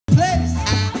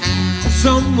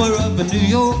somewhere up in New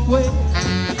York way,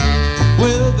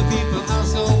 where the people are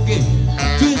so gay,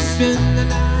 twisting the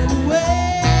night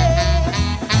away.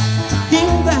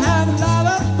 Here they have a lot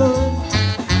of fun,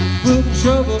 put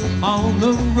trouble on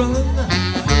the run.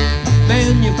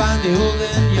 Man, you find the old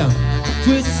and young,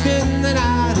 twisting the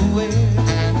night away.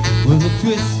 With a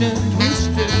twisting,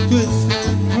 twisting,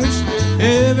 twisting, twisting,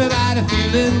 everybody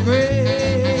feeling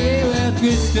great. Well,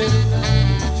 twisting,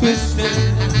 twisting,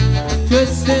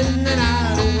 twisting the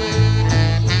night away.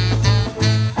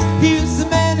 Here's the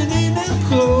man in evening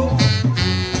clothes.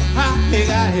 How he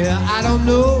got here, I don't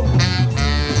know.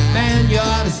 Man, you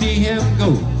ought to see him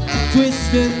go,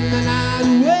 twisting the night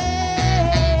away.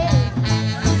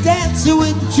 Dancing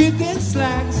with the chicken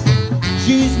slacks,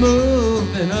 she's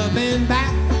moving up and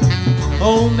back.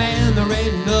 Oh man, there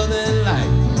ain't nothing like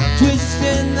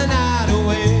twisting the night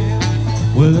away.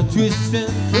 Well, a twisting,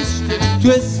 twisting,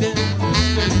 twisting,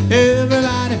 twisting,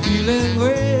 everybody feeling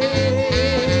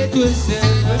great. Twisting,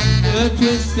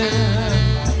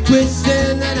 twisting,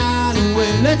 twisting the night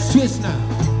away. Let's twist now.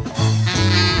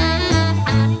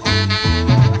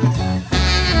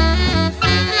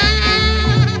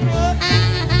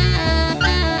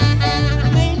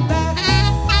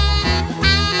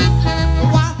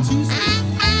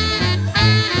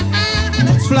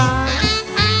 Fly,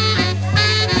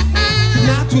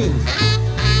 now twist,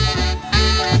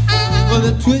 with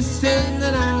a twist in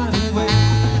the night away.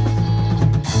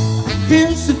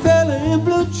 Here's the fella in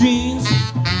blue jeans,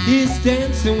 he's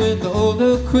dancing with the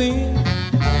older queen,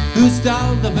 who's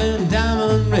dolled up in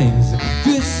diamond rings,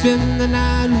 twisting the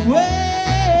night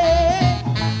away.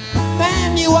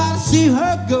 Man, you ought to see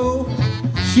her go,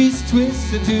 she's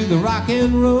twisting to the rock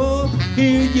and roll.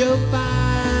 Here you'll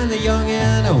find the young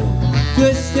and old,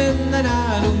 twisting the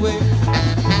night away.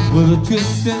 With a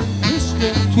twisting,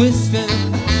 twisting, twisting,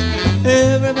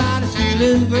 everybody's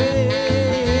feeling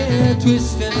great.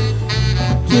 Twisting,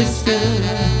 twisting,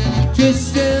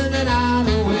 twisting the night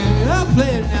away. I'll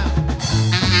play it now.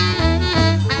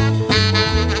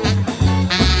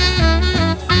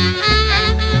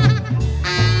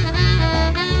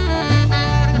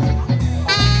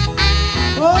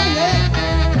 Oh yeah.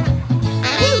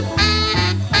 Woo.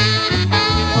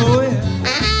 Oh yeah.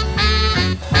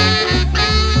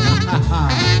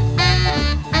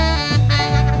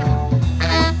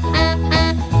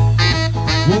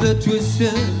 With a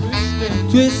twisting,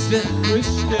 twisting,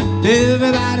 twisting,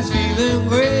 everybody's feeling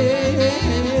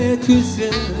great.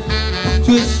 Twisting,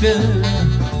 twisting,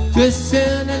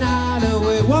 twisting the night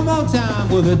away. One more time.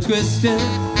 With a twisting,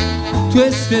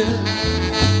 twisting,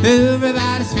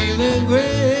 everybody's feeling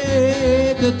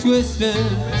great. The twisting,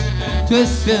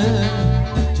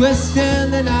 twisting,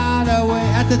 twisting the night away.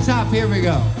 At the top, here we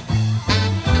go.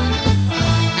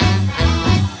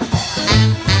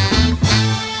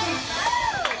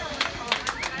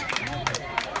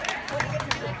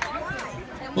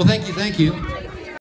 Well, thank you, thank you.